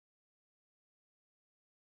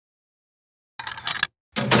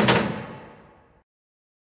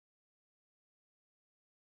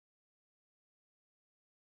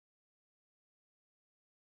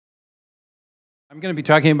I'm going to be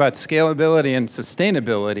talking about scalability and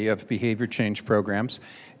sustainability of behavior change programs.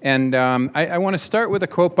 And I want to start with a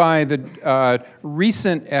quote by the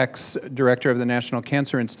recent ex-director of the National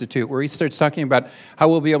Cancer Institute, where he starts talking about how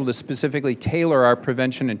we'll be able to specifically tailor our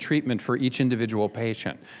prevention and treatment for each individual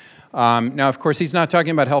patient. Now, of course, he's not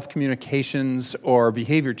talking about health communications or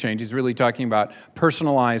behavior change. He's really talking about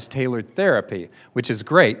personalized, tailored therapy, which is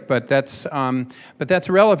great, but that's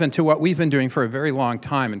relevant to what we've been doing for a very long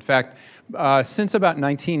time. In fact, since about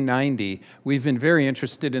 1990, we've been very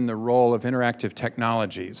interested in the role of interactive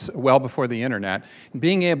technologies, well before the internet,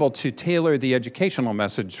 being able to tailor the educational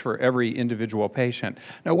message for every individual patient.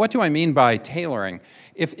 Now, what do I mean by tailoring?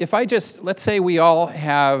 If I just, let's say we all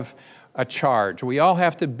have a charge. We all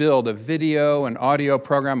have to build a video, an audio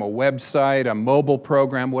program, a website, a mobile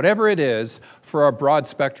program, whatever it is for a broad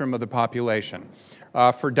spectrum of the population.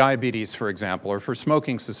 For diabetes, for example, or for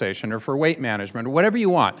smoking cessation, or for weight management, or whatever you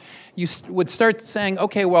want. You would start saying,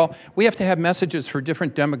 okay, well, we have to have messages for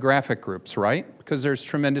different demographic groups, right? Because there's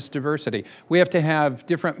tremendous diversity. We have to have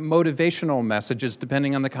different motivational messages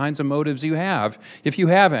depending on the kinds of motives you have, if you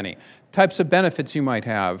have any. Types of benefits you might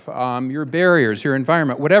have, your barriers, your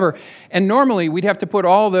environment, whatever. And normally, we'd have to put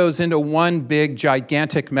all those into one big,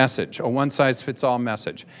 gigantic message, a one-size-fits-all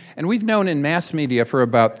message. And we've known in mass media for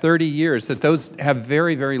about 30 years that those have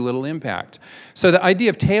very, very little impact. So the idea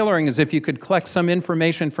of tailoring is if you could collect some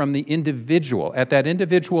information from the individual, at that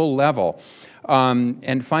individual level,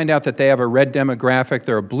 and find out that they have a red demographic,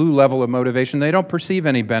 they're a blue level of motivation, they don't perceive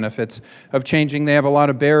any benefits of changing, they have a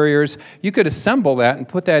lot of barriers. You could assemble that and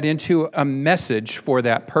put that into a message for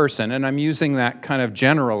that person, and I'm using that kind of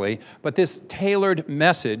generally, but this tailored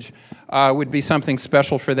message would be something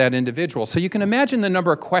special for that individual. So you can imagine the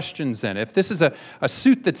number of questions then. If this is a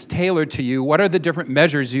suit that's tailored to you, what are the different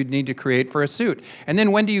measures you'd need to create for a suit? And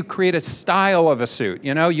then when do you create a style of a suit?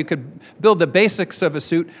 You know, you could build the basics of a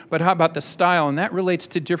suit, but how about the style? And that relates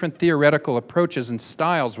to different theoretical approaches and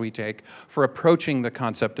styles we take for approaching the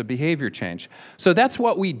concept of behavior change. So that's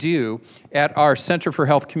what we do at our Center for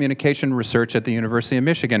Health Communication Research at the University of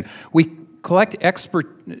Michigan. We collect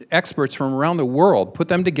experts from around the world, put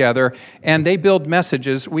them together, and they build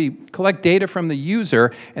messages. We collect data from the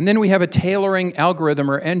user, and then we have a tailoring algorithm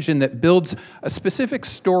or engine that builds a specific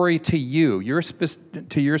story to you,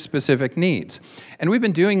 to your specific needs. And we've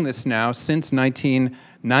been doing this now since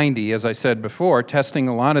 1990, as I said before, testing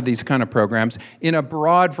a lot of these kind of programs in a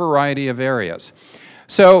broad variety of areas.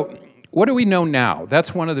 So what do we know now?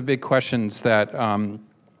 That's one of the big questions that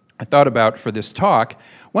I thought about for this talk.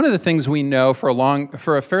 One of the things we know for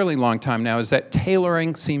a fairly long time now is that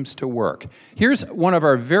tailoring seems to work. Here's one of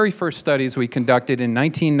our very first studies we conducted in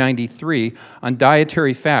 1993 on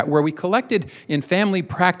dietary fat, where we collected in family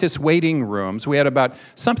practice waiting rooms. We had about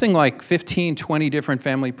something like 15, 20 different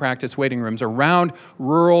family practice waiting rooms around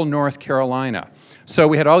rural North Carolina. So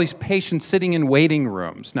we had all these patients sitting in waiting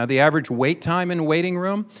rooms. Now the average wait time in a waiting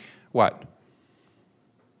room, what?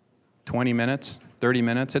 20 minutes? 30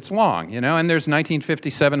 minutes, it's long, you know, and there's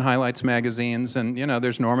 1957 highlights magazines, and, you know,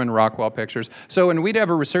 there's Norman Rockwell pictures. So when we'd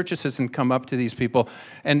have a research assistant come up to these people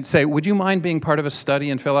and say, would you mind being part of a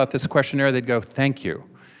study and fill out this questionnaire? They'd go, thank you.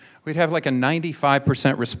 We'd have like a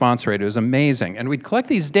 95% response rate. It was amazing. And we'd collect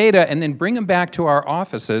these data and then bring them back to our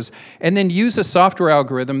offices and then use a software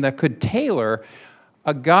algorithm that could tailor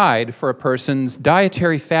a guide for a person's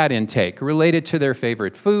dietary fat intake related to their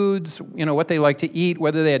favorite foods, you know, what they like to eat,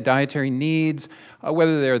 whether they had dietary needs,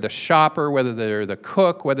 whether they're the shopper, whether they're the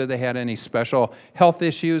cook, whether they had any special health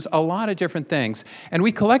issues, a lot of different things. And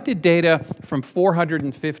we collected data from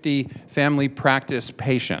 450 family practice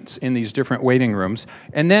patients in these different waiting rooms.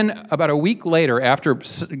 And then about a week later, after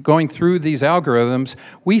going through these algorithms,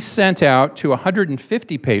 we sent out to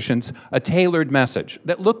 150 patients a tailored message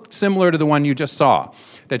that looked similar to the one you just saw.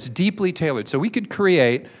 That's deeply tailored. So we could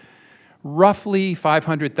create roughly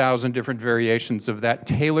 500,000 different variations of that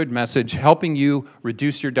tailored message helping you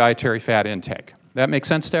reduce your dietary fat intake. That make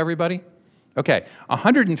sense to everybody? Okay,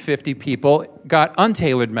 150 people got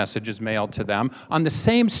untailored messages mailed to them on the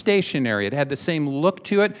same stationery. It had the same look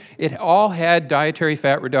to it. It all had dietary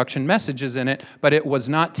fat reduction messages in it, but it was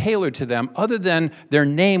not tailored to them other than their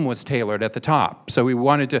name was tailored at the top. So we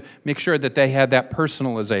wanted to make sure that they had that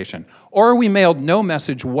personalization. Or we mailed no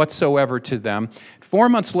message whatsoever to them. 4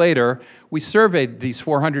 months later, we surveyed these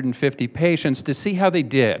 450 patients to see how they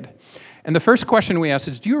did. And the first question we asked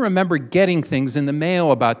is, do you remember getting things in the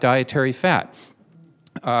mail about dietary fat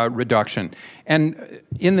reduction? And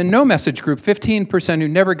in the no message group, 15% who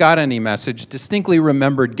never got any message distinctly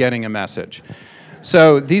remembered getting a message.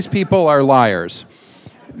 So these people are liars.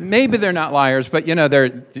 Maybe they're not liars, but you know,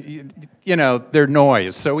 you know, they're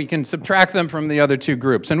noise, so we can subtract them from the other two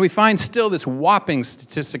groups. And we find still this whopping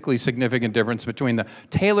statistically significant difference between the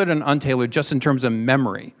tailored and untailored just in terms of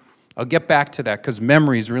memory. I'll get back to that because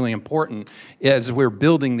memory is really important as we're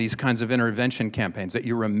building these kinds of intervention campaigns, that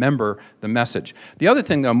you remember the message. The other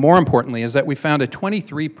thing, though, more importantly, is that we found a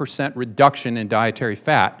 23% reduction in dietary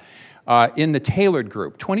fat in the tailored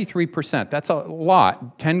group. 23%, that's a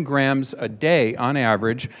lot, 10 grams a day on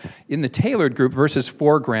average in the tailored group versus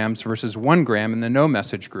 4 grams versus 1 gram in the no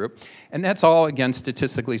message group. And that's all, again,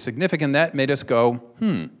 statistically significant. That made us go,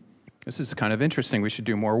 this is kind of interesting, we should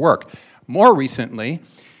do more work. More recently,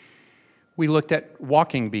 we looked at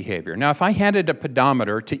walking behavior. Now, if I handed a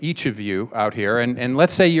pedometer to each of you out here, and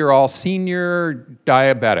let's say you're all senior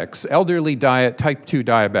diabetics, elderly type 2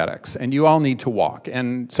 diabetics, and you all need to walk.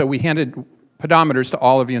 And so we handed pedometers to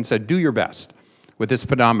all of you and said, do your best with this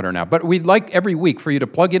pedometer now. But we'd like every week for you to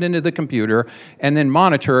plug it into the computer and then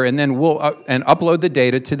monitor, and then we'll and upload the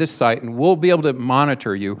data to this site, and we'll be able to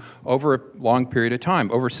monitor you over a long period of time,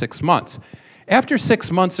 over 6 months. After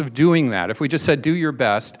 6 months of doing that, if we just said do your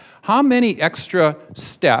best, how many extra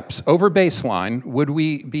steps over baseline would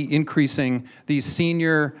we be increasing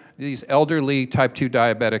these elderly type 2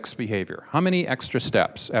 diabetics' behavior? How many extra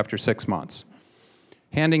steps after 6 months?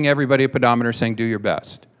 Handing everybody a pedometer saying do your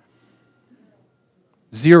best.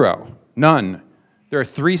 0, none. There are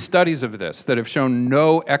 3 studies of this that have shown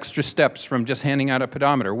no extra steps from just handing out a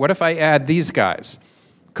pedometer. What if I add these guys?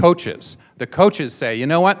 Coaches. The coaches say, you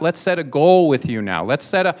know what, let's set a goal with you now. Let's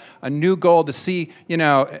set a new goal to see, you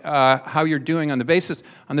know, how you're doing on the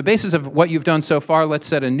basis of what you've done so far. Let's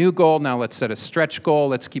set a new goal. Now let's set a stretch goal.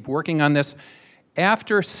 Let's keep working on this.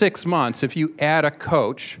 After 6 months, if you add a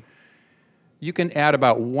coach, you can add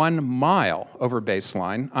about 1 mile over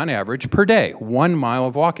baseline on average per day. 1 mile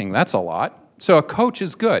of walking, that's a lot. So a coach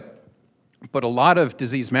is good. But a lot of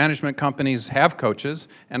disease management companies have coaches,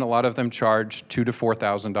 and a lot of them charge $2,000 to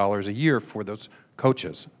 $4,000 a year for those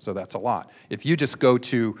coaches, so that's a lot. If you just go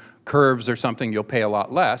to Curves or something, you'll pay a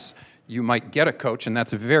lot less. You might get a coach, and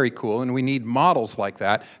that's very cool, and we need models like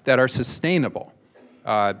that that are sustainable.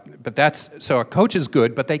 So a coach is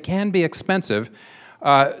good, but they can be expensive.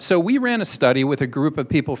 So we ran a study with a group of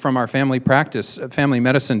people from our family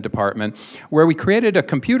medicine department, where we created a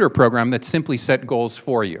computer program that simply set goals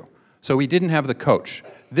for you. So we didn't have the coach.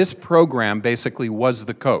 This program basically was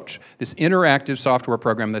the coach, this interactive software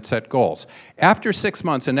program that set goals. After 6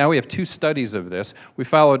 months, and now we have 2 studies of this, we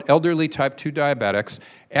followed elderly type 2 diabetics.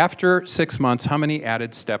 After 6 months, how many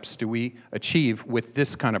added steps do we achieve with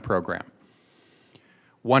this kind of program?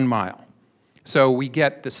 1 mile. So we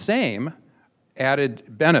get the same added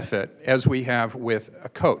benefit as we have with a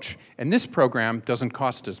coach. And this program doesn't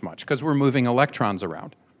cost as much because we're moving electrons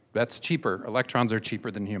around. That's cheaper. Electrons are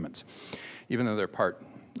cheaper than humans, even though they're part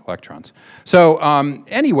electrons. So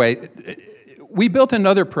anyway, we built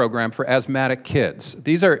another program for asthmatic kids.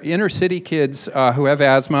 These are inner city kids who have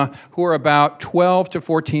asthma, who are about 12 to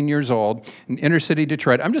 14 years old in inner city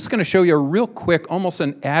Detroit. I'm just going to show you a real quick, almost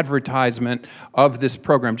an advertisement of this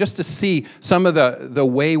program, just to see some of the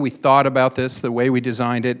way we thought about this, the way we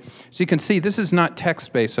designed it. So you can see this is not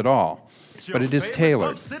text-based at all, but it is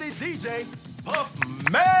tailored. City DJ, Puff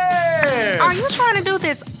Man! Are you trying to do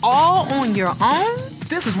this all on your own?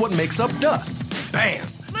 This is what makes up dust. Bam!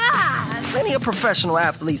 Plenty of professional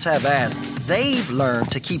athletes have asthma. They've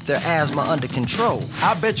learned to keep their asthma under control.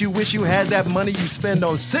 I bet you wish you had that money you spend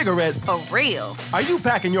on cigarettes. For real. Are you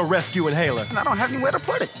packing your rescue inhaler? And I don't have anywhere to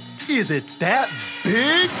put it. Is it that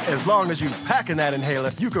big? As long as you're packing that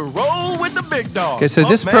inhaler, you can roll with the big dog. Okay, so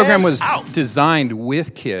this Puff program Man was out. designed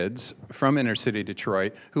with kids from inner city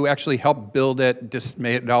Detroit who actually helped build it,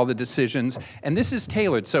 made all the decisions, and this is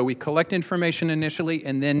tailored. So we collect information initially,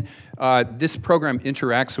 and then this program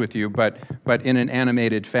interacts with you, but in an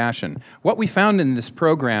animated fashion. What we found in this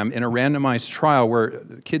program in a randomized trial where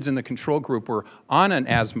kids in the control group were on an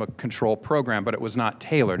asthma control program, but it was not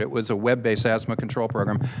tailored. It was a web-based asthma control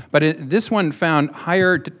program. But this one found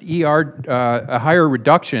a higher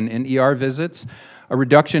reduction in ER visits, a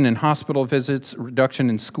reduction in hospital visits, a reduction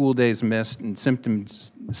in school days missed, and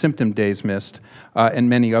symptom days missed, and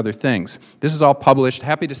many other things. This is all published.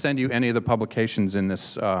 Happy to send you any of the publications in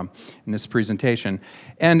this presentation.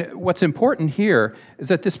 And what's important here is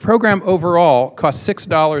that this program overall cost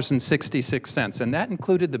 $6.66, and that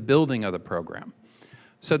included the building of the program.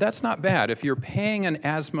 So that's not bad. If you're paying an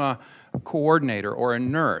asthma coordinator or a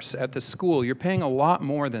nurse at the school, you're paying a lot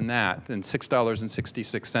more than that, than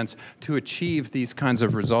 $6.66, to achieve these kinds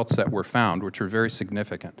of results that were found, which are very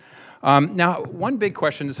significant. Now, one big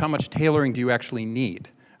question is how much tailoring do you actually need?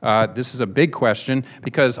 This is a big question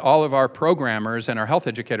because all of our programmers and our health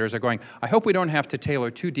educators are going, I hope we don't have to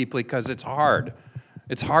tailor too deeply because it's hard.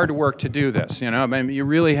 It's hard work to do this, I mean, you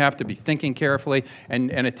really have to be thinking carefully,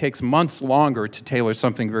 and it takes months longer to tailor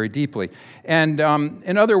something very deeply. And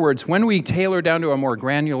in other words, when we tailor down to a more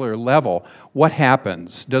granular level, what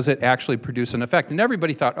happens? Does it actually produce an effect? And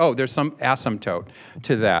everybody thought, oh, there's some asymptote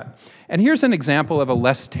to that. And here's an example of a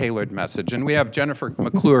less tailored message. And we have Jennifer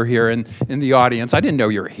McClure here in the audience. I didn't know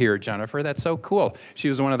you were here, Jennifer. That's so cool. She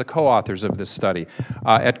was one of the co-authors of this study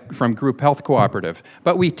from Group Health Cooperative.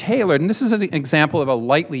 But we tailored, and this is an example of a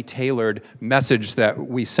lightly tailored message that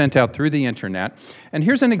we sent out through the internet. And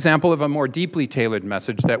here's an example of a more deeply tailored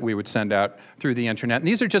message that we would send out through the internet. And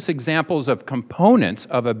these are just examples of components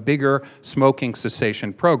of a bigger smoking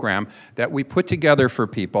cessation program that we put together for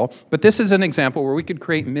people. But this is an example where we could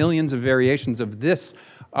create millions of variations of this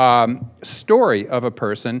story of a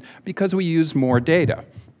person because we use more data.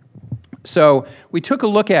 So we took a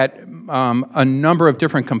look at a number of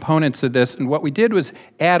different components of this, and what we did was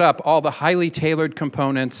add up all the highly tailored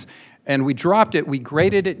components, and we dropped it, we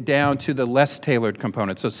graded it down to the less tailored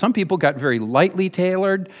components. So some people got very lightly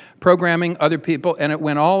tailored programming, other people, and it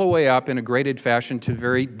went all the way up in a graded fashion to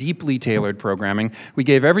very deeply tailored programming. We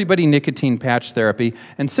gave everybody nicotine patch therapy,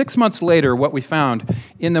 and 6 months later, what we found,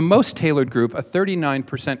 in the most tailored group, a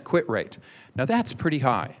 39% quit rate. Now that's pretty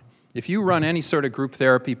high. If you run any sort of group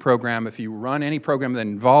therapy program, if you run any program that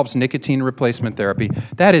involves nicotine replacement therapy,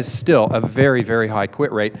 that is still a very, very high quit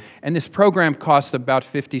rate. And this program costs about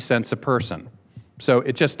 50 cents a person. So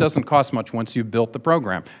it just doesn't cost much once you've built the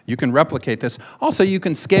program. You can replicate this. Also, you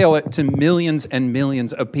can scale it to millions and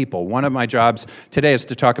millions of people. One of my jobs today is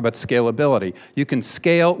to talk about scalability. You can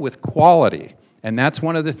scale with quality. And that's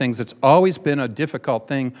one of the things that's always been a difficult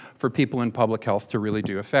thing for people in public health to really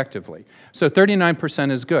do effectively. So 39%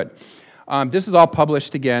 is good. This is all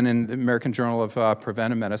published again in the American Journal of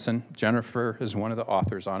Preventive Medicine. Jennifer is one of the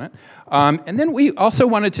authors on it. And then we also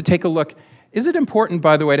wanted to take a look, is it important,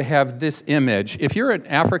 by the way, to have this image? If you're an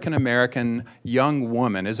African-American young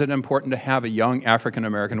woman, is it important to have a young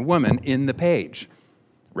African-American woman in the page?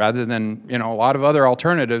 Rather than, a lot of other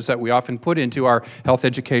alternatives that we often put into our health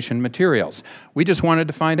education materials. We just wanted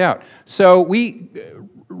to find out. So we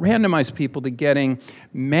randomized people to getting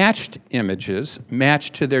matched images,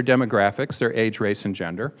 matched to their demographics, their age, race, and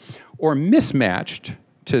gender, or mismatched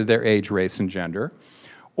to their age, race, and gender,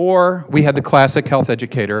 or we had the classic health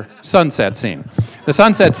educator sunset scene. The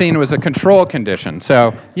sunset scene was a control condition,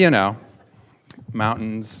 so,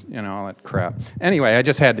 mountains, all that crap. Anyway, I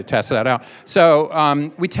just had to test that out.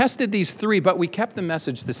 So we tested these three, but we kept the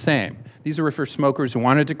message the same. These were for smokers who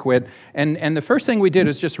wanted to quit. And the first thing we did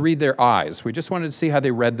is just read their eyes. We just wanted to see how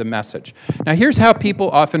they read the message. Now, here's how people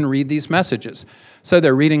often read these messages. So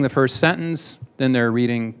they're reading the first sentence, then they're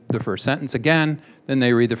reading the first sentence again, then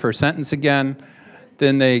they read the first sentence again,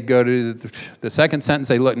 then they go to the second sentence,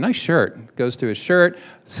 they look, nice shirt, goes to his shirt,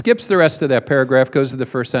 skips the rest of that paragraph, goes to the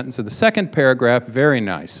first sentence of the second paragraph, very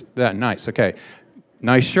nice, nice, okay.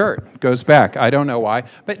 Nice shirt, goes back, I don't know why.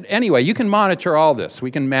 But anyway, you can monitor all this. We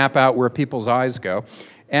can map out where people's eyes go.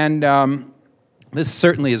 And this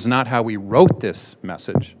certainly is not how we wrote this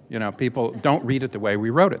message. People don't read it the way we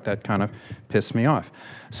wrote it. That kind of pissed me off.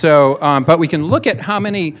 So, but we can look at how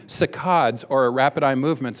many saccades or rapid eye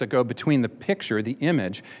movements that go between the picture, the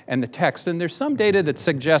image, and the text. And there's some data that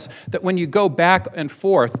suggests that when you go back and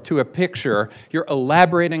forth to a picture, you're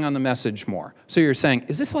elaborating on the message more. So you're saying,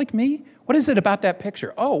 is this like me? What is it about that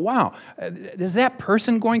picture? Oh, wow. Is that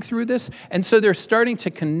person going through this? And so they're starting to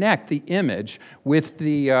connect the image with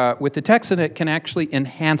the text, and it can actually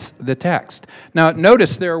enhance the text. Now,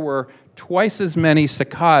 notice there were twice as many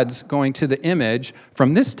saccades going to the image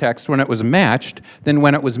from this text when it was matched than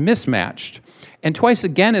when it was mismatched. And twice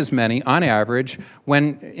again as many, on average,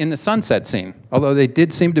 when in the sunset scene, although they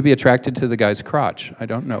did seem to be attracted to the guy's crotch. I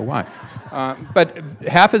don't know why. But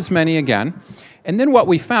half as many again. And then what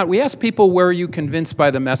we found, we asked people, were you convinced by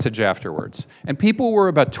the message afterwards? And people were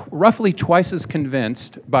about roughly twice as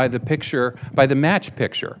convinced by the picture, by the matched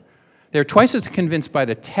picture. They're twice as convinced by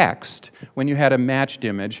the text when you had a matched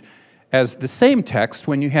image as the same text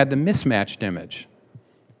when you had the mismatched image.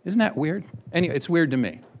 Isn't that weird? Anyway, it's weird to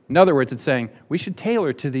me. In other words, it's saying we should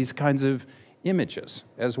tailor to these kinds of images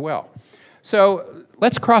as well. So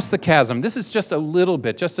let's cross the chasm. This is just a little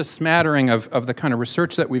bit, just a smattering of the kind of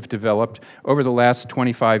research that we've developed over the last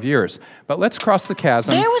 25 years. But let's cross the chasm.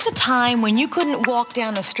 There was a time when you couldn't walk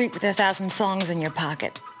down the street with 1,000 songs in your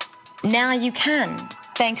pocket. Now you can,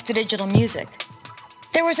 thanks to digital music.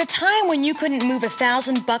 There was a time when you couldn't move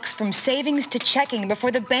 $1,000 from savings to checking before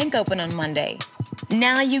the bank opened on Monday.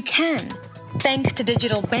 Now you can, thanks to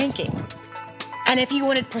digital banking. And if you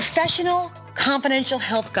wanted professional, confidential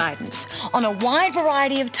health guidance on a wide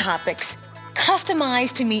variety of topics,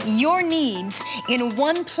 customized to meet your needs in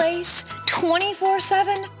one place,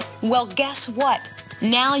 24/7, well, guess what?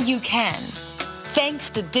 Now you can, thanks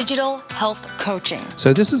to digital health coaching.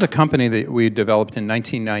 So this is a company that we developed in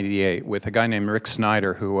 1998 with a guy named Rick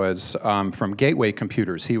Snyder, who was from Gateway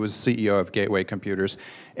Computers. He was CEO of Gateway Computers.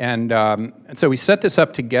 And so we set this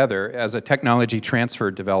up together as a technology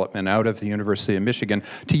transfer development out of the University of Michigan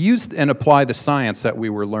to use and apply the science that we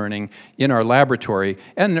were learning in our laboratory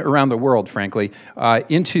and around the world, frankly,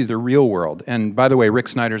 into the real world. And by the way, Rick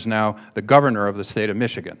Snyder's now the governor of the state of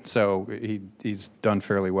Michigan, so he's done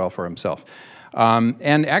fairly well for himself.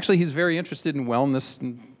 And actually, he's very interested in wellness,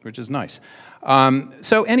 which is nice.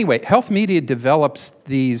 So anyway, HealthMedia develops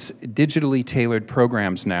these digitally tailored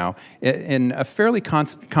programs now in a fairly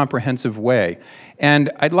comprehensive way.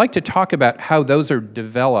 And I'd like to talk about how those are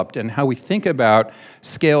developed and how we think about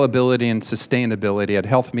scalability and sustainability at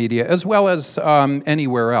HealthMedia as well as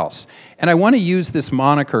anywhere else. And I want to use this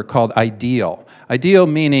moniker called IDEAL. IDEAL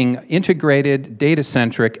meaning integrated,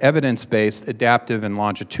 data-centric, evidence-based, adaptive, and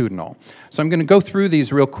longitudinal. So I'm going to go through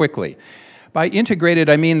these real quickly. By integrated,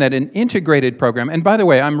 I mean that an integrated program, and by the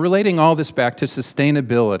way, I'm relating all this back to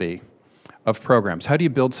sustainability of programs. How do you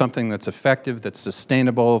build something that's effective, that's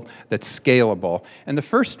sustainable, that's scalable? And the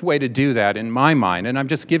first way to do that, in my mind, and I'm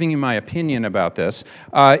just giving you my opinion about this,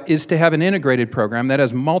 is to have an integrated program that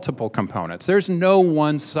has multiple components. There's no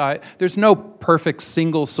there's no perfect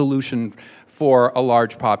single solution for a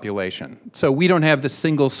large population. So we don't have the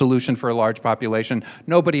single solution for a large population.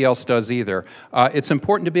 Nobody else does either. It's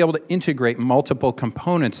important to be able to integrate multiple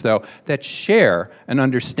components, though, that share an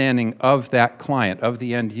understanding of that client, of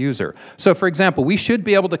the end user. So, for example, we should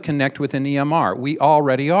be able to connect with an EMR. We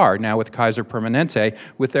already are now with Kaiser Permanente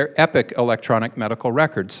with their Epic electronic medical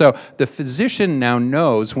record. So the physician now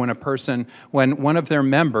knows when one of their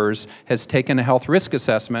members has taken a health risk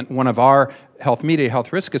assessment, one of our HealthMedia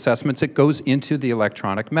health risk assessments, it goes into the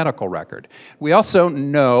electronic medical record. We also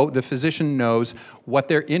know, the physician knows what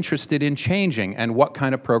they're interested in changing and what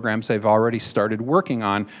kind of programs they've already started working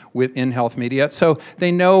on within HealthMedia, so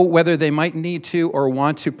they know whether they might need to or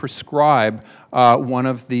want to prescribe one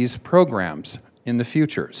of these programs in the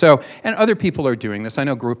future. So, and other people are doing this. I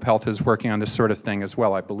know Group Health is working on this sort of thing as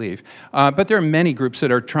well, I believe. But there are many groups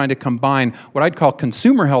that are trying to combine what I'd call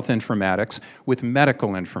consumer health informatics with medical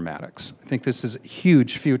informatics. I think this is a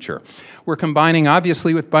huge future. We're combining,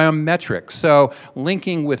 obviously, with biometrics, so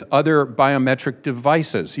linking with other biometric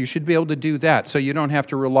devices. You should be able to do that, so you don't have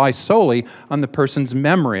to rely solely on the person's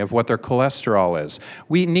memory of what their cholesterol is.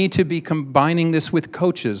 We need to be combining this with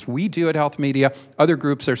coaches. We do at HealthMedia. Other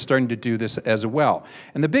groups are starting to do this as well.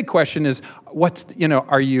 And the big question is,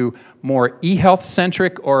 are you more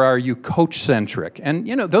e-health-centric or are you coach-centric? And,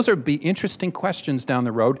 those will be interesting questions down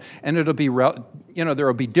the road, and it'll be, there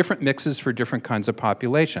will be different mixes for different kinds of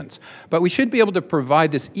populations. But we should be able to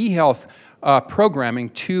provide this e-health programming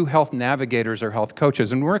to health navigators or health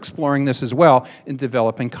coaches. And we're exploring this as well in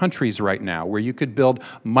developing countries right now, where you could build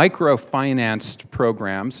microfinanced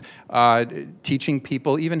programs, teaching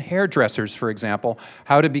people, even hairdressers, for example,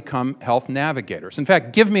 how to become health navigators. In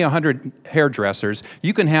fact, give me 100 hairdressers,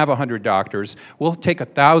 you can have 100 doctors, we'll take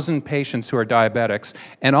 1,000 patients who are diabetics,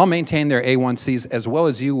 and I'll maintain their A1Cs as well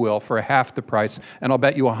as you will for half the price, and I'll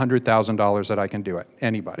bet you $100,000 that I can do it.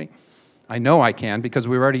 Anybody? I know I can because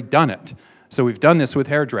we've already done it. So we've done this with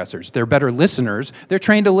hairdressers. They're better listeners. They're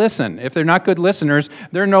trained to listen. If they're not good listeners,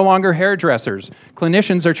 they're no longer hairdressers.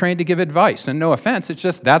 Clinicians are trained to give advice. And no offense, it's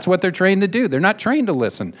just that's what they're trained to do. They're not trained to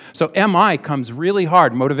listen. So MI comes really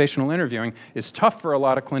hard. Motivational interviewing is tough for a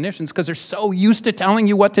lot of clinicians because they're so used to telling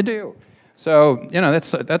you what to do. So,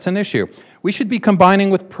 that's an issue. We should be combining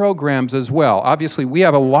with programs as well. Obviously, we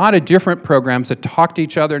have a lot of different programs that talk to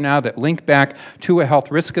each other now, that link back to a health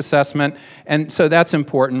risk assessment, and so that's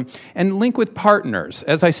important. And link with partners.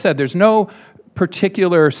 As I said, there's no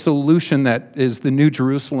particular solution that is the New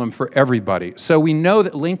Jerusalem for everybody. So we know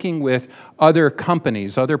that linking with other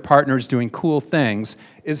companies, other partners doing cool things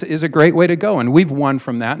is a great way to go, and we've won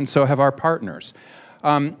from that, and so have our partners.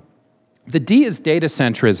 The D is data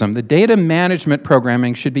centrism. The data management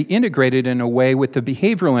programming should be integrated in a way with the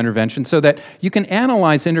behavioral intervention so that you can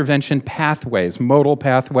analyze intervention pathways, modal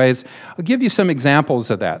pathways. I'll give you some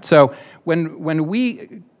examples of that. So when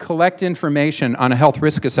we collect information on a health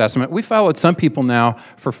risk assessment, we followed some people now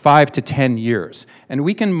for 5 to 10 years, and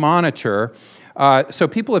we can monitor So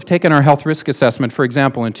people have taken our health risk assessment, for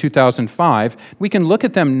example, in 2005. We can look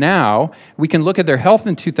at them now. We can look at their health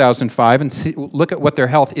in 2005 and look at what their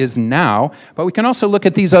health is now, but we can also look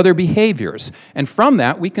at these other behaviors. And from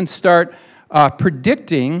that, we can start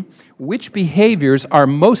predicting which behaviors are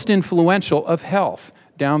most influential of health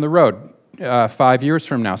down the road. 5 years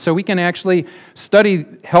from now. So we can actually study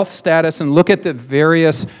health status and look at the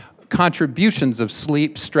various contributions of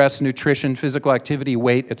sleep, stress, nutrition, physical activity,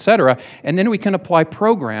 weight, etc., and then we can apply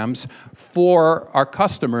programs for our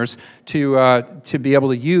customers to be able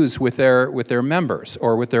to use with their members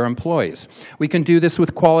or with their employees. We can do this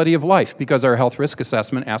with quality of life because our health risk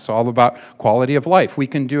assessment asks all about quality of life. We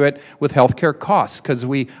can do it with healthcare costs because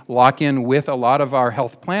we lock in with a lot of our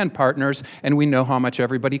health plan partners and we know how much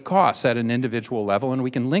everybody costs at an individual level, and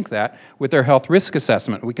we can link that with their health risk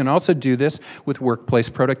assessment. We can also do this with workplace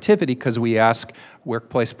productivity because we ask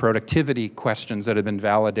workplace productivity questions that have been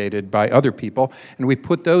validated by other people, and we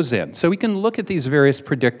put those in. So we can look at these various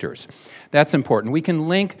predictors. That's important. We can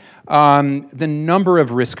link the number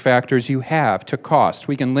of risk factors you have to cost.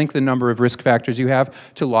 We can link the number of risk factors you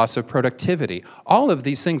have to loss of productivity. All of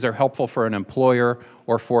these things are helpful for an employer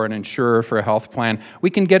or for an insurer for a health plan. We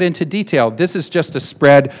can get into detail. This is just a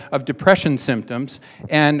spread of depression symptoms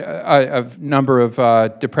and a number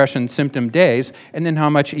of depression symptom days, and then how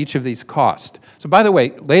much each of these cost. So by the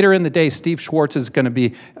way, later in the day, Steve Schwartz is going to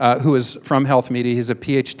be, who is from HealthMedia, he's a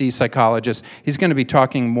Ph.D. psychologist. He's going to be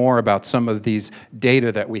talking more about some of these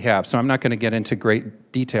data that we have, so I'm not going to get into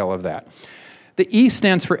great detail of that. The E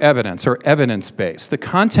stands for evidence, or evidence-based. The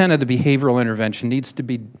content of the behavioral intervention needs to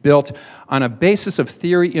be built on a basis of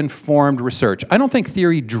theory-informed research. I don't think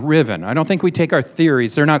theory-driven. I don't think we take our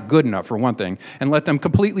theories, they're not good enough for one thing, and let them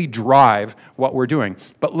completely drive what we're doing.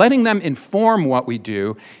 But letting them inform what we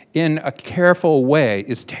do in a careful way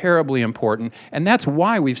is terribly important, and that's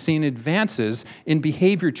why we've seen advances in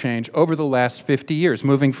behavior change over the last 50 years,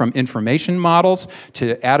 moving from information models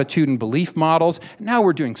to attitude and belief models. Now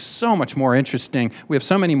we're doing so much more interesting. We have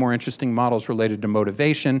so many more interesting models related to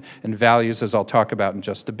motivation and values, as I'll talk about in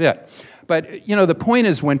just a bit. But, you know, the point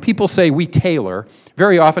is when people say we tailor,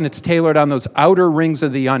 very often it's tailored on those outer rings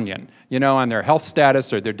of the onion, you know, on their health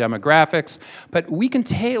status or their demographics. But we can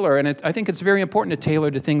tailor, and I think it's very important to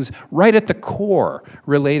tailor to things right at the core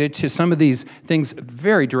related to some of these things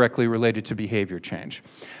very directly related to behavior change.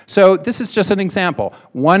 So this is just an example.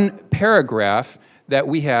 One paragraph that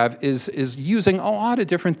we have is using a lot of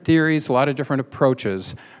different theories, a lot of different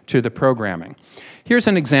approaches to the programming. Here's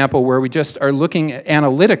an example where we just are looking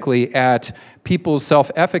analytically at people's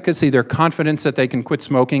self-efficacy, their confidence that they can quit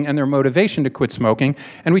smoking, and their motivation to quit smoking.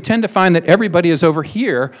 And we tend to find that everybody is over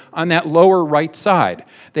here on that lower right side.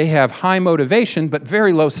 They have high motivation, but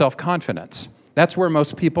very low self-confidence. That's where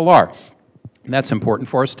most people are. And that's important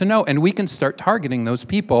for us to know, and we can start targeting those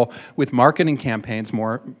people with marketing campaigns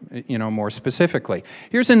more specifically.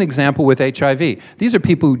 Here's an example with HIV. These are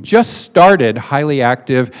people who just started highly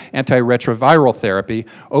active antiretroviral therapy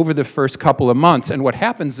over the first couple of months, and what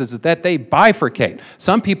happens is that they bifurcate.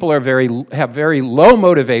 Some people have very low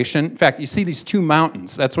motivation. In fact, you see these two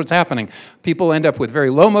mountains. That's what's happening. People end up with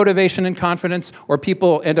very low motivation and confidence, or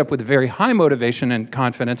people end up with very high motivation and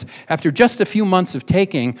confidence after just a few months of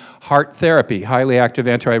taking HAART therapy, highly active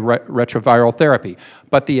antiretroviral therapy.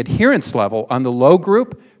 But the adherence level on the low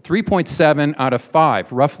group, 3.7 out of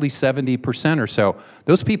 5, roughly 70% or so.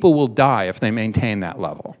 Those people will die if they maintain that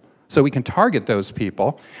level. So we can target those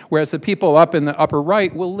people, whereas the people up in the upper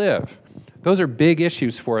right will live. Those are big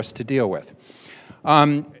issues for us to deal with.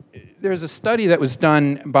 There's a study that was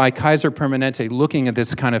done by Kaiser Permanente looking at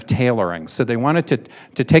this kind of tailoring. So they wanted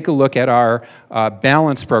to take a look at our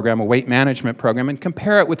balance program, a weight management program, and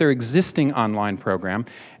compare it with their existing online program.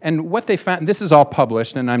 And what they found, this is all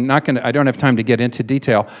published, and I don't have time to get into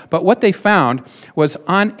detail, but what they found was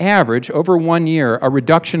on average, over 1 year, a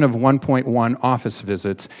reduction of 1.1 office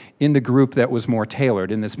visits in the group that was more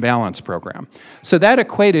tailored in this balance program. So that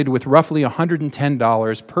equated with roughly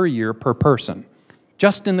 $110 per year per person.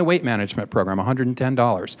 Just in the weight management program,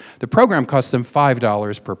 $110. The program costs them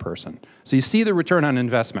 $5 per person. So you see the return on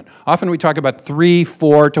investment. Often we talk about 3,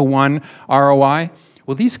 4 to 1 ROI.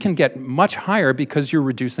 Well, these can get much higher because you're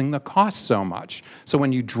reducing the cost so much. So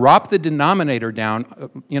when you drop the denominator down,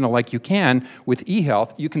 like you can with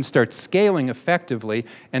eHealth, you can start scaling effectively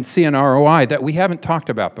and see an ROI that we haven't talked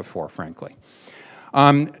about before, frankly.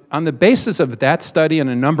 On the basis of that study and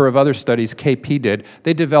a number of other studies KP did,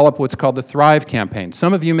 they developed what's called the Thrive campaign.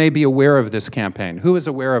 Some of you may be aware of this campaign. Who is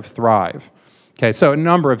aware of Thrive? Okay, so a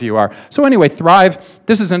number of you are. So anyway, Thrive,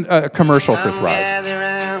 this is a commercial for Thrive. Gather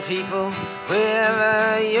around people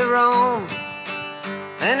wherever you roam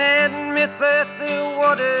and admit that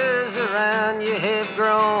waters around you have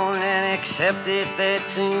grown, and accept it that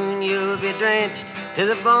soon you'll be drenched to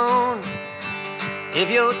the bone. If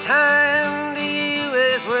your time to you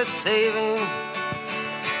is worth saving,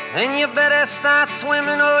 then you better start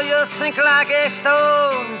swimming or you'll sink like a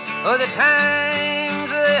stone, or the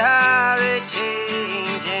times they are a-changing.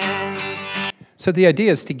 So the idea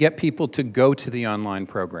is to get people to go to the online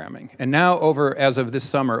programming. And now, as of this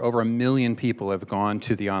summer, over 1 million people have gone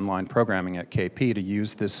to the online programming at KP to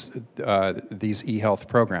use these eHealth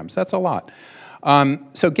programs. That's a lot.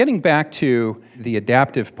 So getting back to the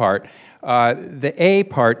adaptive part, the A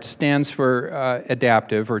part stands for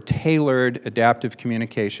adaptive or tailored adaptive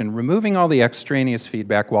communication, removing all the extraneous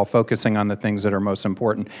feedback while focusing on the things that are most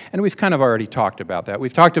important. And we've kind of already talked about that.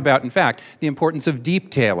 We've talked about, in fact, the importance of deep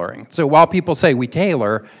tailoring. So while people say we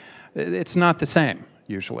tailor, it's not the same,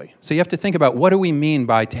 usually. So you have to think about, what do we mean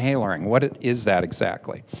by tailoring? What is that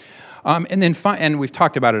exactly? And we've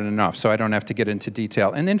talked about it enough, so I don't have to get into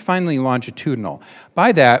detail. And then finally, longitudinal.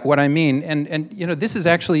 By that, what I mean, and you know, this is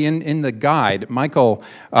actually in the guide. Michael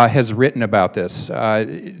has written about this,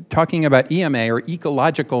 talking about EMA, or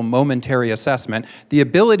ecological momentary assessment, the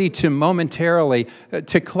ability to momentarily,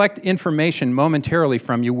 to collect information momentarily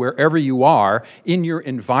from you wherever you are in your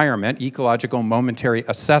environment, ecological momentary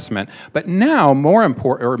assessment. But now, more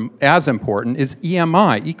important, or as important, is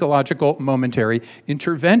EMI, ecological momentary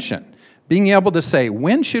intervention. Being able to say,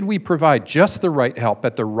 when should we provide just the right help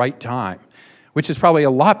at the right time? Which is probably a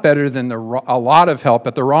lot better than a lot of help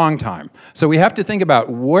at the wrong time. So we have to think about,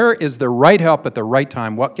 where is the right help at the right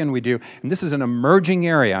time? What can we do? And this is an emerging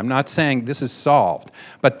area. I'm not saying this is solved,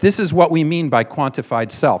 but this is what we mean by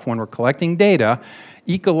quantified self. When we're collecting data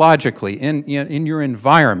ecologically in your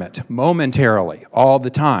environment, momentarily, all the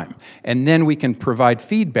time. And then we can provide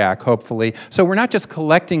feedback, hopefully. So we're not just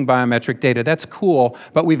collecting biometric data. That's cool,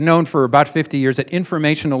 but we've known for about 50 years that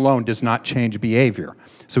information alone does not change behavior.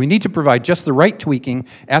 So we need to provide just the right tweaking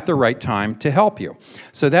at the right time to help you.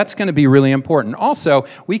 So that's going to be really important. Also,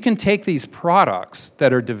 we can take these products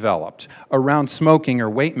that are developed around smoking or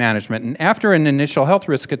weight management, and after an initial health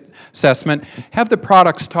risk assessment, have the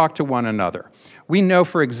products talk to one another. We know,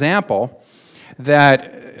 for example,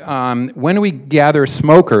 that when we gather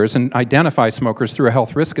smokers and identify smokers through a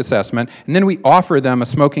health risk assessment, and then we offer them a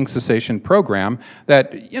smoking cessation program,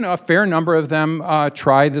 that, you know, a fair number of them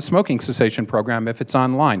try the smoking cessation program if it's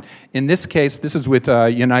online. In this case, this is with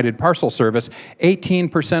United Parcel Service,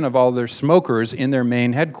 18% of all their smokers in their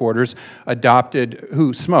main headquarters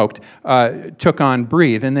who smoked, took on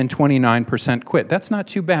Breathe, and then 29% quit. That's not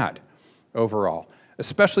too bad overall.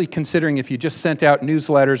 Especially considering if you just sent out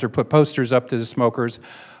newsletters or put posters up to the smokers,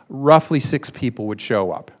 roughly 6 people would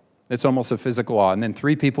show up. It's almost a physical law. And then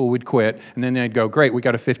 3 people would quit, and then they'd go, great, we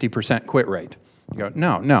got a 50% quit rate. You go,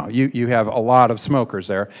 no, you have a lot of smokers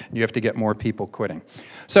there, and you have to get more people quitting.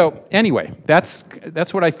 So anyway, that's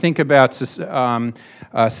what I think about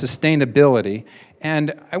sustainability.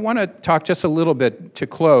 And I want to talk just a little bit to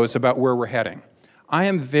close about where we're heading. I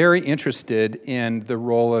am very interested in the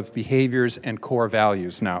role of behaviors and core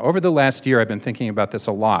values now. Over the last year, I've been thinking about this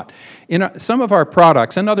a lot. In some of our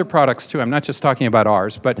products, and other products too, I'm not just talking about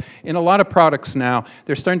ours, but in a lot of products now,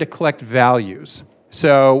 they're starting to collect values.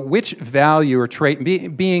 So which value or trait,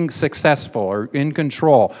 being successful or in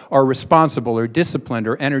control or responsible or disciplined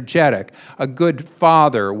or energetic, a good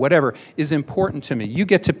father, whatever, is important to me. You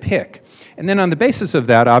get to pick. And then on the basis of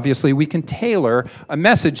that, obviously, we can tailor a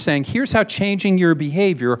message saying, here's how changing your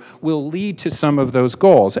behavior will lead to some of those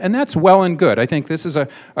goals. And that's well and good. I think this is a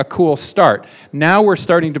cool start. Now we're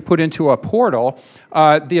starting to put into a portal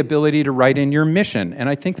the ability to write in your mission, and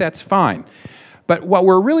I think that's fine. But what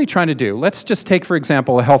we're really trying to do, let's just take, for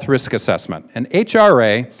example, a health risk assessment. An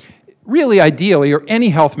HRA, really ideally, or any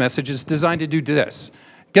health message is designed to do this.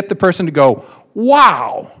 Get the person to go,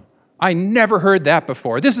 wow, I never heard that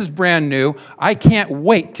before. This is brand new. I can't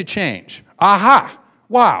wait to change. Aha,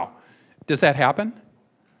 wow. Does that happen?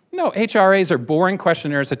 No, HRAs are boring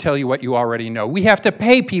questionnaires that tell you what you already know. We have to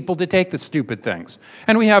pay people to take the stupid things.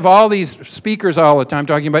 And we have all these speakers all the time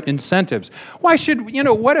talking about incentives. Why should, you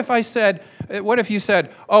know, what if you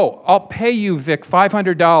said, oh, I'll pay you, Vic,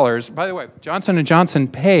 $500. By the way, Johnson & Johnson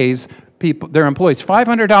pays their employees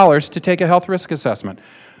 $500 to take a health risk assessment.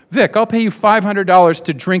 Vic, I'll pay you $500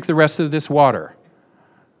 to drink the rest of this water.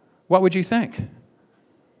 What would you think?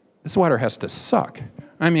 This water has to suck.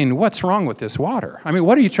 I mean, what's wrong with this water? I mean,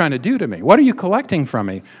 what are you trying to do to me? What are you collecting from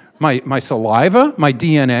me? My saliva? My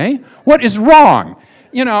DNA? What is wrong?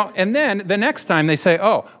 You know, and then the next time they say,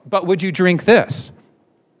 oh, but would you drink this?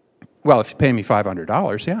 Well, if you pay me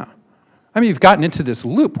 $500, yeah. I mean, you've gotten into this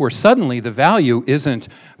loop where suddenly the value isn't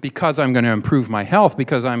because I'm going to improve my health,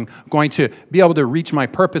 because I'm going to be able to reach my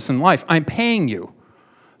purpose in life. I'm paying you.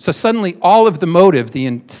 So suddenly all of the motive, the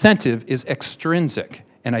incentive, is extrinsic.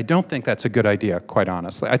 And I don't think that's a good idea, quite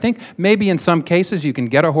honestly. I think maybe in some cases you can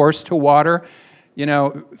get a horse to water, you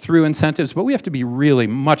know, through incentives, but we have to be really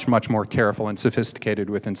much, much more careful and sophisticated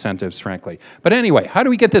with incentives, frankly. But anyway, how do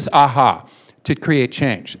we get this aha to create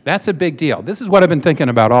change? That's a big deal. This is what I've been thinking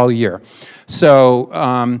about all year.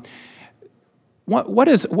 So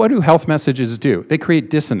what do health messages do? They create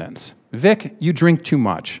dissonance. Vic, you drink too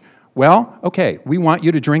much. Well, okay, we want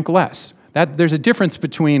you to drink less. There's a difference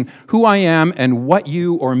between who I am and what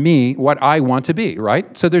you or me, what I want to be,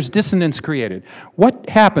 right? So there's dissonance created. What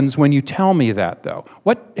happens when you tell me that, though?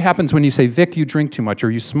 What happens when you say, Vic, you drink too much,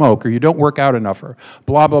 or you smoke, or you don't work out enough, or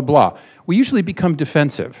blah, blah, blah? We usually become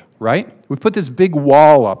defensive, right? We put this big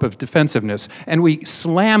wall up of defensiveness, and we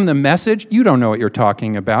slam the message, you don't know what you're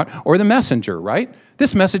talking about, or the messenger, right?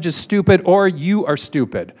 This message is stupid, or you are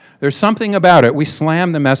stupid. There's something about it. We slam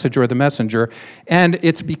the message or the messenger, and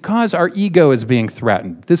it's because our ego is being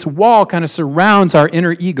threatened. This wall kind of surrounds our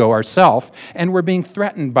inner ego, our self, and we're being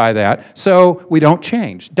threatened by that, so we don't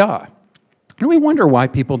change. Duh. And we wonder why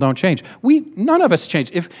people don't change. None of us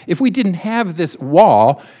change. If we didn't have this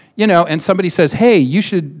wall, you know, and somebody says, hey, you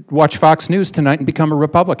should watch Fox News tonight and become a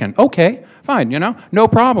Republican. Okay, fine, you know, no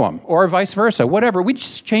problem. Or vice versa, whatever. We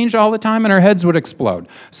just change all the time and our heads would explode.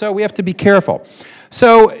 So we have to be careful.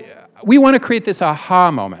 So we want to create this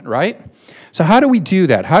aha moment, right? So how do we do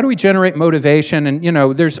that? How do we generate motivation? And, you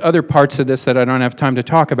know, there's other parts of this that I don't have time to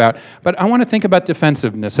talk about. But I want to think about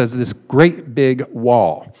defensiveness as this great big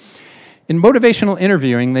wall. In motivational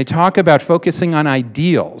interviewing, they talk about focusing on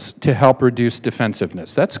ideals to help reduce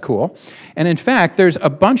defensiveness. That's cool. And in fact, there's a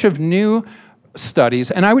bunch of new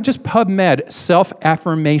studies, and I would just PubMed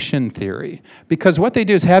self-affirmation theory, because what they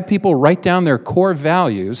do is have people write down their core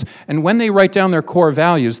values, and when they write down their core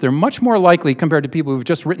values, they're much more likely, compared to people who've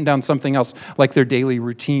just written down something else, like their daily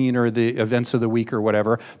routine or the events of the week or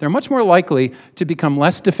whatever, they're much more likely to become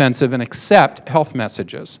less defensive and accept health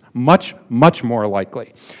messages. Much, much more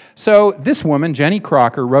likely. So this woman, Jenny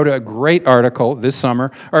Crocker, wrote a great article this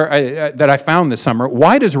summer, that I found this summer.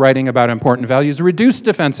 Why does writing about important values reduce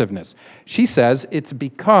defensiveness? She says it's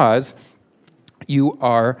because you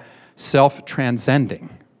are self-transcending.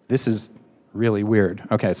 This is really weird.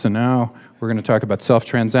 Okay, so now we're going to talk about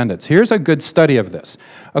self-transcendence. Here's a good study of this.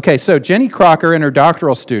 Okay, so Jenny Crocker and her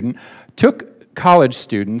doctoral student took college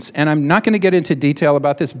students, and I'm not going to get into detail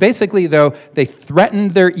about this. Basically, though, they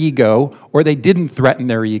threatened their ego, or they didn't threaten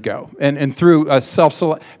their ego. And through a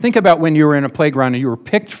self-select, think about when you were in a playground and you were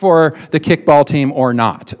picked for the kickball team or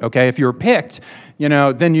not, okay? If you were picked, you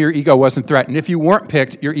know, then your ego wasn't threatened. If you weren't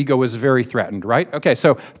picked, your ego was very threatened, right? Okay,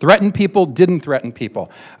 so threatened people, didn't threaten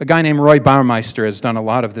people. A guy named Roy Baumeister has done a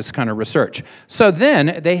lot of this kind of research. So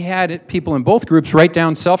then they had people in both groups write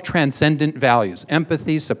down self-transcendent values,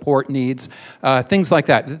 empathy, support needs, things like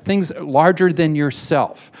that, things larger than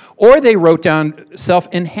yourself. Or they wrote down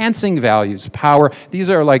self-enhancing values, power.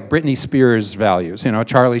 These are like Britney Spears values, you know,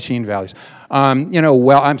 Charlie Sheen values. You know,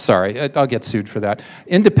 well, I'm sorry, I'll get sued for that.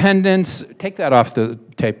 Independence, take that off the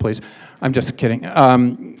tape, please. I'm just kidding.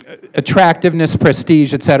 Attractiveness,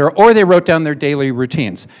 prestige, etc. Or they wrote down their daily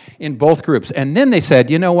routines in both groups. And then they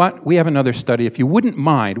said, you know what, we have another study. If you wouldn't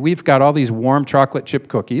mind, we've got all these warm chocolate chip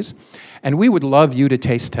cookies, and we would love you to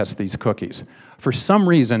taste test these cookies. For some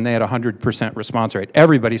reason, they had a 100% response rate.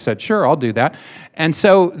 Everybody said, sure, I'll do that. And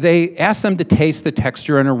so they asked them to taste the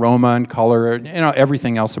texture and aroma and color, you know,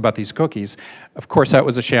 everything else about these cookies. Of course, that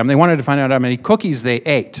was a sham. They wanted to find out how many cookies they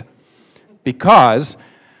ate, because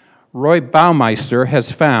Roy Baumeister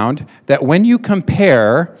has found that when you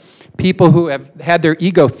compare people who have had their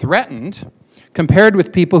ego threatened compared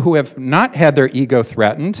with people who have not had their ego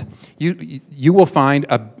threatened, you will find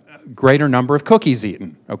a greater number of cookies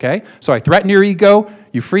eaten, okay? So I threaten your ego,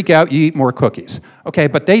 you freak out, you eat more cookies. Okay,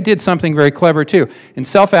 but they did something very clever too. In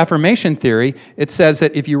self-affirmation theory, it says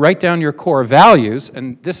that if you write down your core values,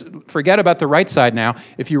 and this, forget about the right side now,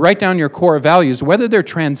 if you write down your core values, whether they're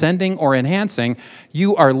transcending or enhancing,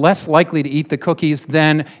 you are less likely to eat the cookies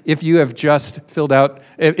than if you have just filled out,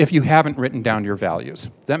 if you haven't written down your values.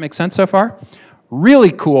 Does that make sense so far?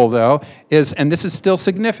 Really cool, though, is, and this is still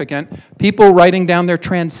significant, people writing down their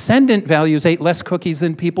transcendent values ate less cookies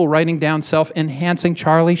than people writing down self-enhancing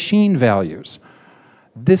Charlie Sheen values.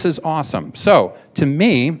 This is awesome. So, to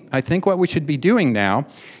me, I think what we should be doing now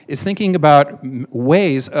is thinking about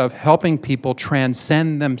ways of helping people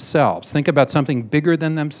transcend themselves. Think about something bigger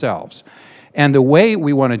than themselves. And the way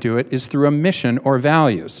we want to do it is through a mission or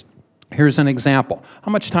values. Here's an example.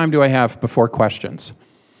 How much time do I have before questions?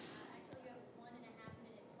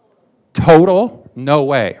 Total? No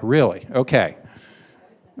way, really? Okay.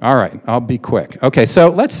 All right, I'll be quick. Okay, so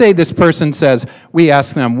let's say this person says, we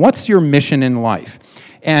ask them, what's your mission in life?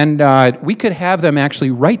 And we could have them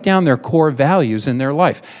actually write down their core values in their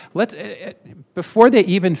life. Before they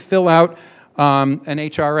even fill out an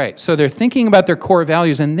HRA. So they're thinking about their core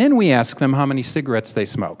values, and then we ask them how many cigarettes they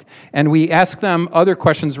smoke. And we ask them other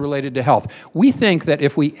questions related to health. We think that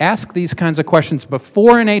if we ask these kinds of questions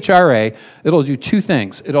before an HRA, it'll do two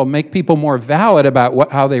things. It'll make people more valid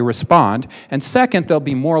about how they respond, and second, they'll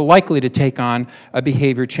be more likely to take on a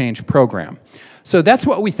behavior change program. So that's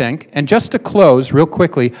what we think. And just to close real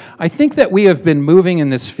quickly, I think that we have been moving in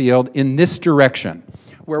this field in this direction,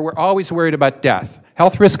 where we're always worried about death.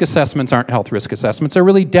 Health risk assessments aren't health risk assessments, they're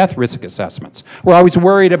really death risk assessments. We're always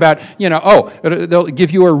worried about, they'll give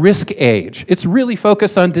you a risk age. It's really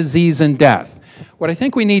focused on disease and death. What I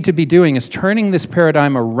think we need to be doing is turning this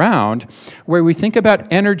paradigm around where we think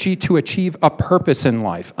about energy to achieve a purpose in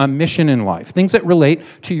life, a mission in life, things that relate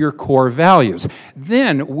to your core values.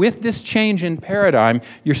 Then, with this change in paradigm,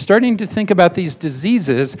 you're starting to think about these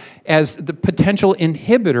diseases as the potential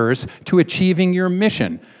inhibitors to achieving your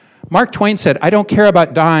mission. Mark Twain said, I don't care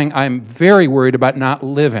about dying, I'm very worried about not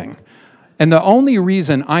living. And the only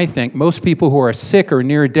reason I think most people who are sick or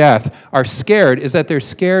near death are scared is that they're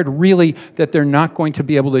scared really that they're not going to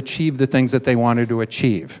be able to achieve the things that they wanted to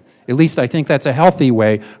achieve. At least I think that's a healthy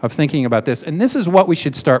way of thinking about this. And this is what we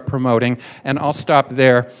should start promoting, and I'll stop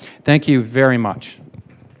there. Thank you very much.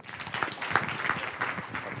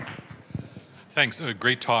 Thanks,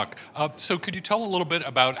 great talk. So could you tell a little bit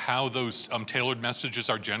about how those tailored messages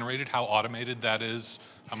are generated, how automated that is?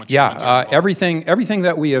 How much everything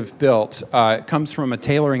that we have built comes from a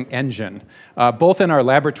tailoring engine. Both in our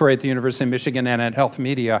laboratory at the University of Michigan and at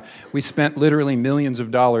HealthMedia, we spent literally millions of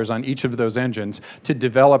dollars on each of those engines to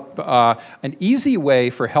develop an easy way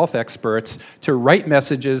for health experts to write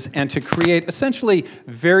messages and to create essentially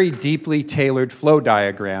very deeply tailored flow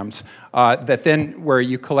diagrams where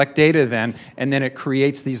you collect data and then it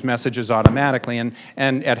creates these messages automatically.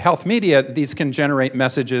 And at HealthMedia, these can generate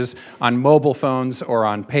messages on mobile phones or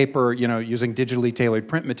on paper, using digitally tailored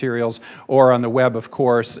print materials, or on the web, of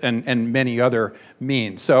course, and many other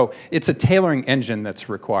means. So it's a tailoring engine that's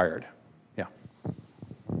required. Yeah.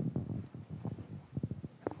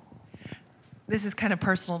 This is kind of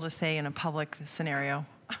personal to say in a public scenario.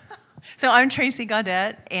 So I'm Tracy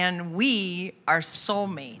Gaudette, and we are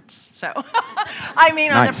soulmates. So, I mean,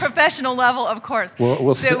 nice. On the professional level, of course.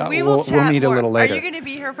 We'll meet a little later. Are you going to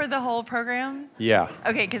be here for the whole program? Yeah.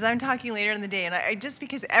 Okay, because I'm talking later in the day, and I just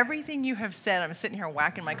because everything you have said, I'm sitting here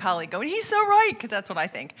whacking my colleague, going, "He's so right," because that's what I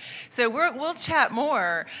think. So we'll chat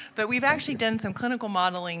more, but we've actually done some clinical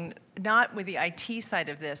modeling. Not with the IT side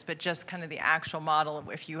of this, but just kind of the actual model of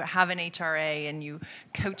if you have an HRA and you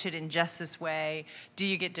coach it in just this way, do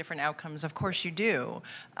you get different outcomes? Of course you do.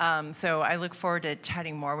 So I look forward to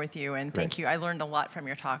chatting more with you, and thank you. I learned a lot from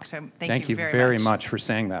your talk, so thank you very much for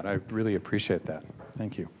saying that. I really appreciate that.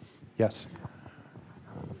 Thank you. Yes?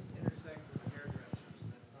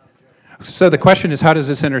 So the question is, how does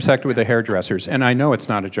this intersect with the hairdressers? And I know it's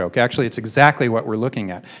not a joke. Actually, it's exactly what we're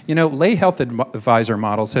looking at. Lay health advisor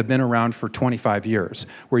models have been around for 25 years,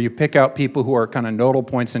 where you pick out people who are kind of nodal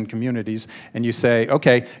points in communities, and you say,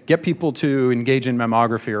 okay, get people to engage in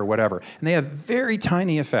mammography or whatever. And they have very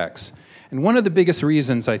tiny effects. And one of the biggest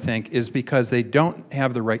reasons, I think, is because they don't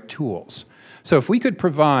have the right tools. So if we could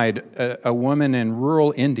provide a woman in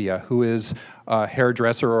rural India who is a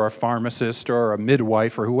hairdresser or a pharmacist or a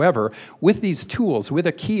midwife or whoever with these tools, with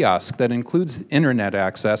a kiosk that includes internet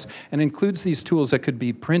access and includes these tools that could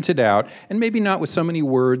be printed out, and maybe not with so many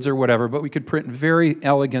words or whatever, but we could print very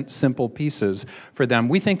elegant, simple pieces for them,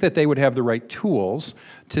 we think that they would have the right tools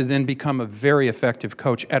to then become a very effective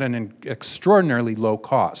coach at an extraordinarily low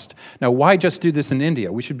cost. Now, why just do this in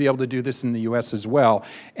India? We should be able to do this in the US as well,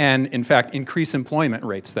 and in fact, increase employment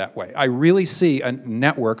rates that way. I really see a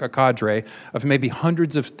network, a cadre, of maybe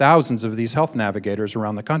hundreds of thousands of these health navigators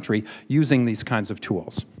around the country using these kinds of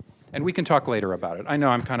tools. And we can talk later about it. I know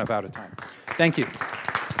I'm kind of out of time. Thank you.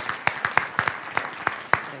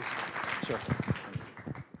 Thanks. Sure.